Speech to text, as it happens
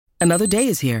Another day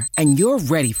is here, and you're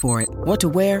ready for it. What to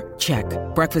wear? Check.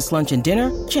 Breakfast, lunch, and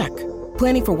dinner? Check.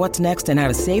 Planning for what's next and how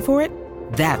to save for it?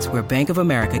 That's where Bank of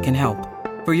America can help.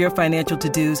 For your financial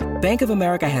to-dos, Bank of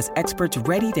America has experts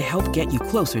ready to help get you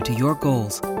closer to your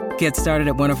goals. Get started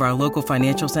at one of our local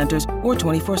financial centers or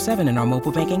 24/7 in our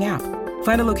mobile banking app.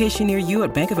 Find a location near you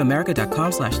at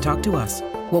bankofamerica.com/talktous.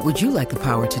 What would you like the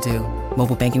power to do?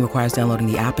 Mobile banking requires downloading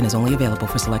the app and is only available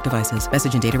for select devices.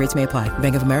 Message and data rates may apply.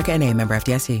 Bank of America N.A., member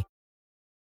FDIC.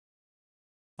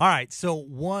 All right, so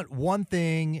one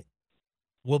thing,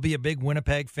 will be a big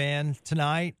Winnipeg fan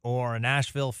tonight or a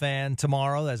Nashville fan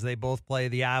tomorrow as they both play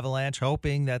the Avalanche,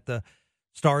 hoping that the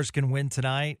Stars can win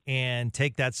tonight and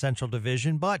take that Central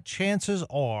Division. But chances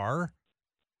are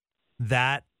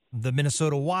that the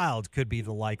Minnesota Wild could be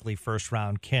the likely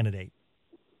first-round candidate.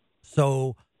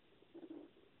 So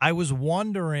I was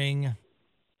wondering,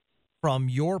 from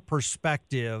your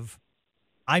perspective,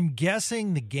 I'm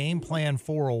guessing the game plan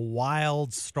for a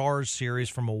Wild Stars series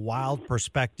from a Wild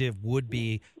perspective would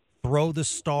be throw the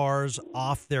Stars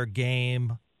off their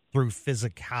game through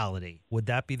physicality. Would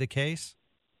that be the case?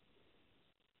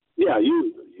 Yeah,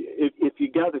 if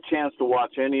you got the chance to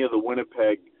watch any of the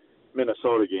Winnipeg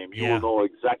Minnesota game, you will know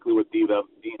exactly what Dean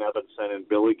Evason and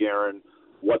Billy Guerin,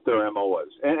 what their MO was.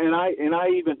 And I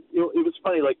even, it was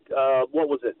funny, like, what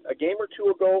was it, a game or two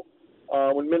ago?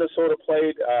 When Minnesota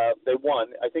played, they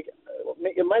won. I think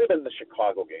it might have been the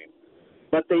Chicago game,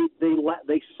 but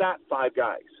they sat five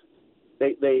guys.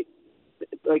 They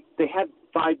had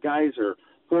five guys or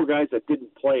four guys that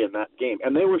didn't play in that game,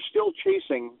 and they were still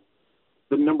chasing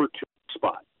the number 2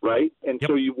 spot, right? And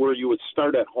so you would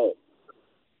start at home,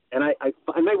 and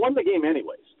they won the game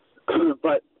anyways.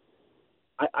 But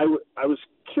I was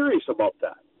curious about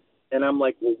that, and I'm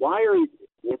like, well, why are you?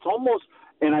 It's almost,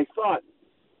 and I thought.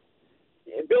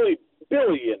 Billy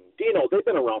and Dino, they've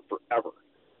been around forever.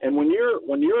 And when you're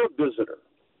a visitor,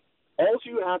 all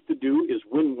you have to do is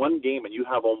win one game and you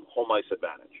have home ice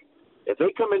advantage. If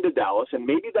they come into Dallas, and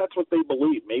maybe that's what they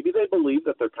believe. Maybe they believe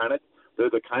that they're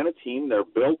the kind of team, they're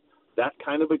built that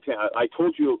kind of a team. I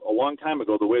told you a long time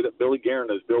ago the way that Billy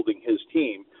Guerin is building his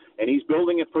team, and he's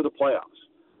building it for the playoffs.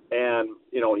 And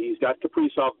he's got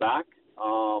Kaprizov back.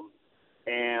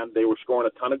 And they were scoring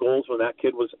a ton of goals when that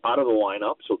kid was out of the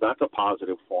lineup, so that's a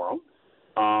positive for them.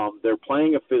 They're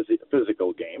playing a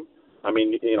physical game. I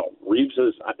mean, Reeves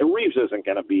isn't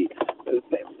going to be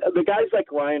the guys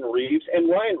like Ryan Reeves, and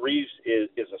Ryan Reeves is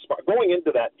a spark. Going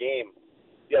into that game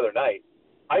the other night,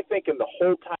 I think in the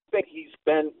whole time he's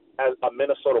been as a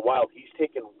Minnesota Wild, he's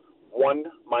taken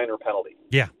one minor penalty.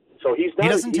 Yeah. So he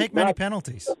doesn't take many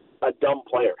penalties. A dumb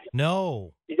player.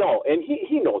 No. And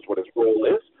he knows what his role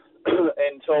is.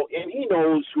 And he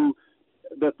knows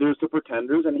that there's the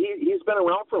pretenders, and he's been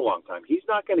around for a long time. He's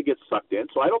not going to get sucked in,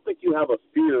 so I don't think you have a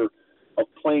fear of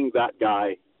playing that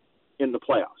guy in the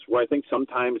playoffs, where I think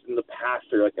sometimes in the past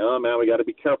they're like, oh, man, we got to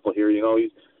be careful here.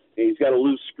 He's got a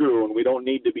loose screw, and we don't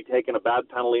need to be taking a bad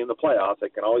penalty in the playoffs.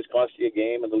 It can always cost you a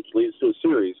game, and which leads to a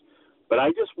series. But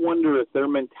I just wonder if their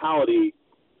mentality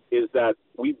is that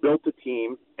we built a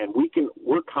team, and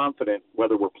we're confident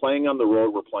whether we're playing on the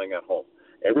road, we're playing at home.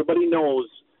 Everybody knows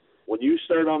when you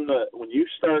start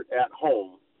at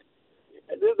home,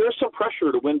 there's some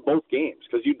pressure to win both games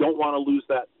because you don't want to lose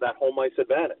that home ice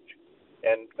advantage.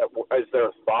 And is there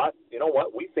a thought? You know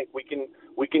what? We think we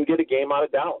can get a game out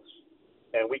of Dallas,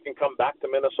 and we can come back to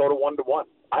Minnesota 1-1.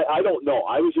 I don't know.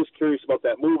 I was just curious about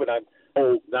that move, and I'm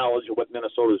full knowledge of what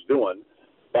Minnesota's doing,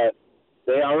 but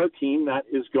they are a team that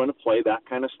is going to play that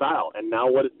kind of style. And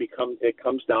now what it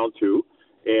comes down to.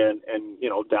 And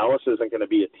Dallas isn't going to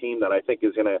be a team that I think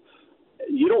is going to –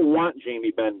 you don't want Jamie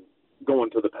Benn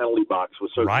going to the penalty box with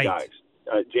certain guys.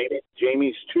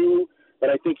 Jamie's too –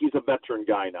 but I think he's a veteran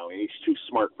guy now, and he's too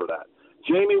smart for that.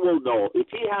 Jamie will know. If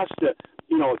he has to –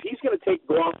 if he's going to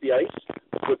go off the ice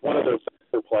with one of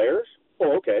their players,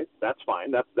 oh, okay, that's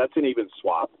fine. That's an even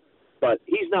swap. But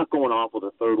he's not going off with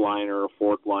a third liner or a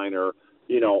fourth liner.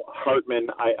 Hartman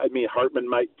 – I mean, Hartman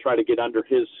might try to get under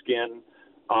his skin.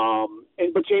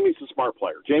 But Jamie's a smart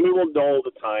player. Jamie will know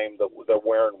the time, the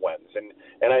where and whens, and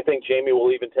I think Jamie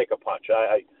will even take a punch.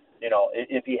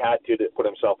 If he had to put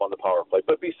himself on the power play.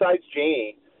 But besides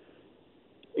Jamie,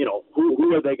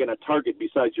 who are they going to target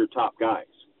besides your top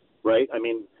guys, right? I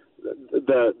mean,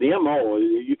 the MO,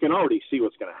 you can already see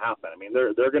what's going to happen. I mean,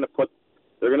 they're going to put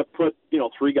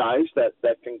three guys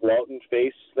that can go out and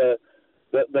face the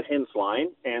Hintz line,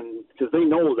 and because they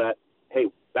know that, hey,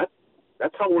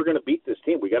 that's how we're going to beat this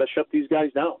team. We got to shut these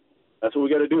guys down. That's what we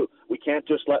got to do. We can't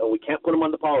put them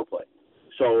on the power play.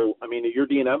 So, I mean, if you're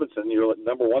Dean Evason, your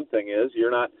number one thing is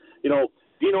you're not,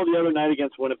 the other night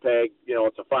against Winnipeg,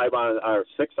 it's a 5-on or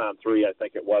 6-on-3, I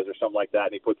think it was, or something like that,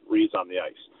 and he put Reeves on the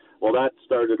ice. Well, that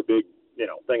started a big,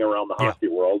 thing around the hockey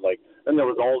world. And there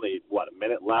was only a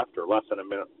minute left or less than a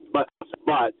minute, but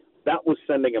that was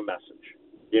sending a message.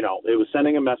 It was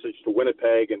sending a message to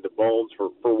Winnipeg and to Bones for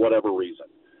whatever reason.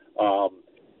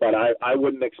 But I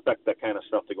wouldn't expect that kind of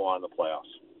stuff to go on in the playoffs.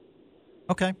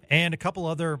 Okay, and a couple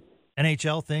other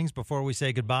NHL things before we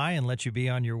say goodbye and let you be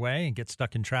on your way and get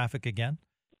stuck in traffic again.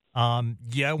 I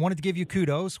wanted to give you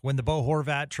kudos. When the Bo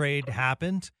Horvat trade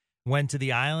happened, went to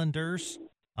the Islanders,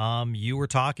 you were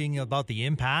talking about the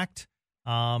impact,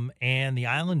 and the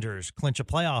Islanders clinch a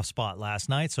playoff spot last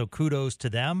night, so kudos to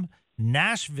them.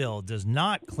 Nashville does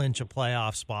not clinch a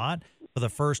playoff spot for the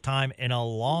first time in a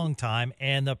long time,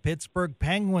 and the Pittsburgh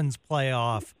Penguins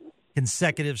playoff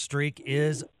consecutive streak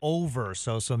is over.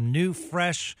 So some new,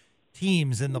 fresh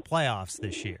teams in the playoffs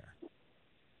this year.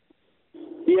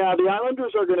 Yeah, the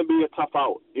Islanders are going to be a tough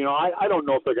out. I don't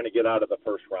know if they're going to get out of the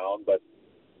first round, but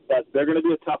they're going to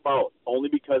be a tough out only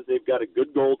because they've got a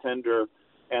good goaltender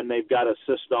and they've got a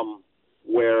system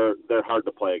where they're hard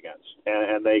to play against.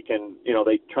 And they can,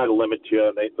 they try to limit you.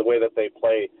 And the way that they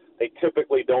play, they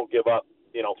typically don't give up,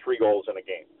 3 goals in a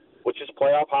game, which is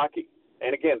playoff hockey.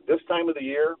 And again, this time of the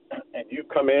year, and you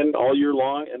come in all year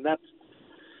long, and they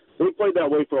played that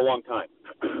way for a long time.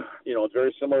 It's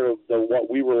very similar to what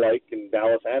we were like in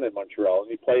Dallas and in Montreal.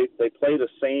 And they play the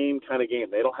same kind of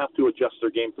game. They don't have to adjust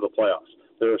their game for the playoffs.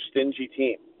 They're a stingy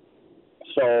team.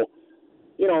 So,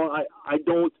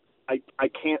 I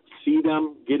can't see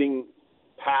them getting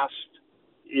past,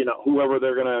 whoever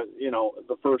they're going to,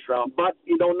 the first round. But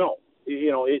you don't know.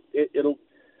 It'll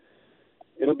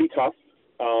be tough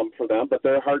for them, but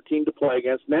they're a hard team to play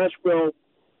against. Nashville,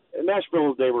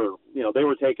 they were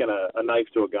taking a knife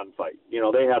to a gunfight.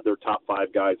 They had their top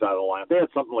 5 guys out of the lineup. They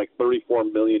had something like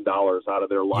 $34 million out of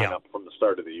their lineup from the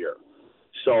start of the year.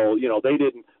 So, they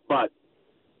didn't, but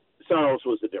Saros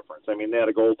was the difference. I mean, they had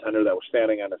a goaltender that was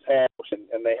standing on his head,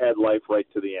 and they had life right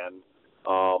to the end.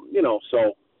 So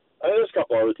there's a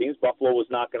couple other teams. Buffalo was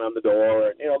knocking on the door,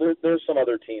 and, there's some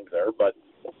other teams there, but,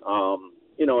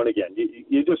 and again,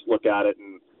 you just look at it,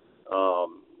 and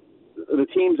the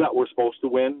teams that were supposed to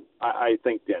win, I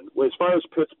think did. As far as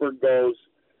Pittsburgh goes,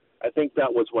 I think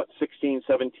that was, 16,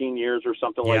 17 years or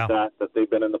something like that they've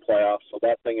been in the playoffs, so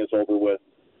that thing is over with.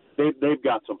 They've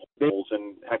got some holes,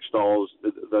 and Hextall is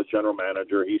the general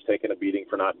manager. He's taken a beating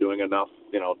for not doing enough,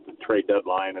 the trade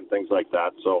deadline and things like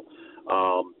that. So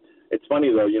it's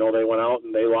funny, though, they went out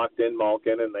and they locked in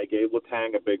Malkin, and they gave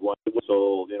Letang a big one.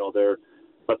 So,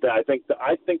 I think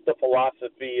the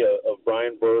philosophy of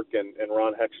Brian Burke and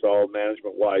Ron Hextall,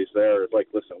 management-wise, there is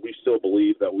listen, we still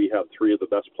believe that we have 3 of the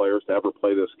best players to ever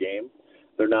play this game.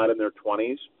 They're not in their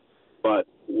 20s, but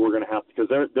we're going to have to, because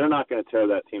they're not going to tear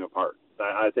that team apart.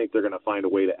 I think they're going to find a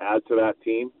way to add to that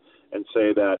team and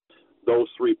say that those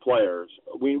 3 players,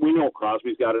 we know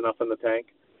Crosby's got enough in the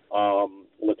tank.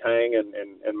 Letang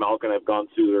and Malkin have gone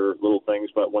through their little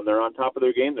things, but when they're on top of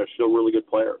their game, they're still really good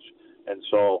players. And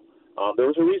so there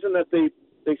was a reason that they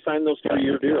signed those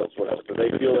 3-year deals with us, because they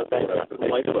feel that they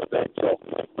like those things. So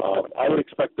I would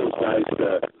expect those guys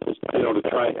to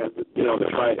try and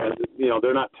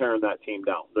they're not tearing that team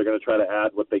down. They're going to try to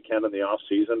add what they can in the off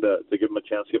season to give them a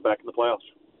chance to get back in the playoffs.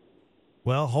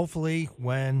 Well, hopefully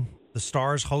when the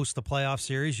Stars host the playoff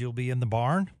series, you'll be in the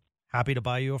barn. Happy to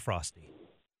buy you a Frosty.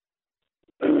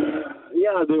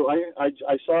 Yeah, dude. I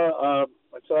saw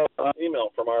an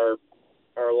email from our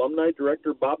alumni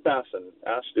director, Bob Basson,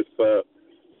 asked if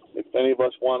any of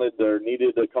us wanted or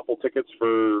needed a couple tickets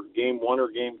for Game 1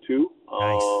 or Game 2.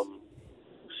 Nice.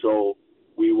 So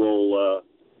we will.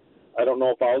 I don't know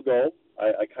if I'll go.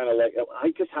 I kind of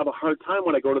I just have a hard time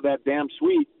when I go to that damn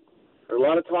suite. There's a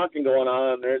lot of talking going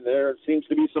on. There seems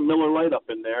to be some Miller Lite up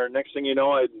in there. Next thing you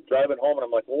know, I'm driving home and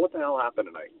I'm like, well, what the hell happened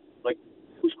tonight?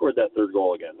 Who scored that 3rd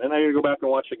goal again? Then I got to go back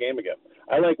and watch the game again.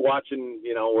 I like watching,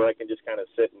 where I can just kind of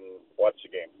sit and watch the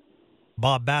game.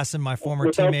 Bob Basson, my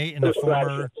former teammate in a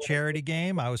former charity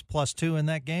game. I was +2 in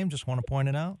that game. Just want to point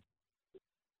it out.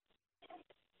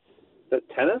 The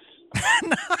tennis?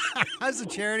 That was a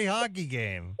charity hockey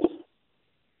game.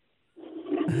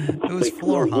 It was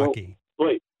floor hockey.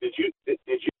 Wait, did you?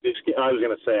 I was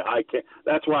going to say, I can't.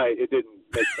 That's why it didn't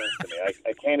make sense to me.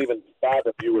 I can't even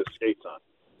fathom you with skates on.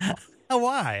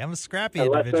 Why? I'm a scrappy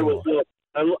individual.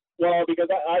 Well, because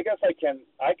I guess I can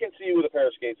see you with a pair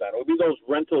of skates on. It would be those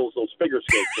rentals, those figure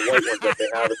skates, the white ones that they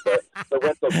have at the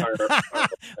rental car.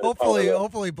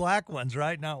 Hopefully black ones,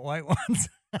 right? Not white ones.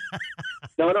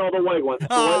 No, the white ones. The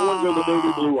white ones are the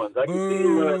baby blue ones. I can see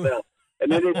you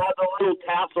And then they'd have the little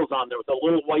tassels on there with the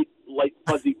little white, light,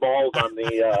 fuzzy balls on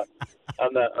the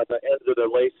ends of their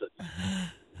laces.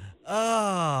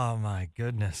 Oh my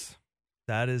goodness,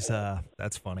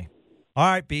 that's funny. All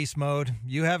right, Beast Mode,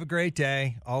 you have a great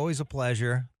day. Always a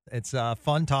pleasure. It's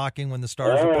fun talking when the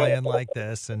Stars are playing like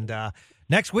this. And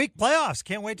next week, playoffs.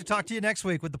 Can't wait to talk to you next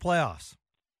week with the playoffs.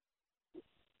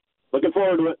 Looking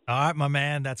forward to it. All right, my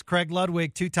man. That's Craig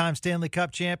Ludwig, 2-time Stanley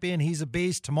Cup champion. He's a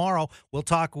beast. Tomorrow, we'll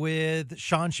talk with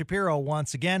Sean Shapiro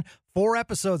once again. 4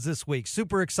 episodes this week.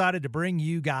 Super excited to bring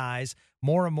you guys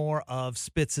more and more of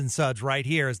Spits and Suds right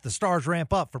here as the Stars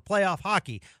ramp up for playoff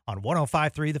hockey on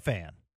 105.3 The Fan.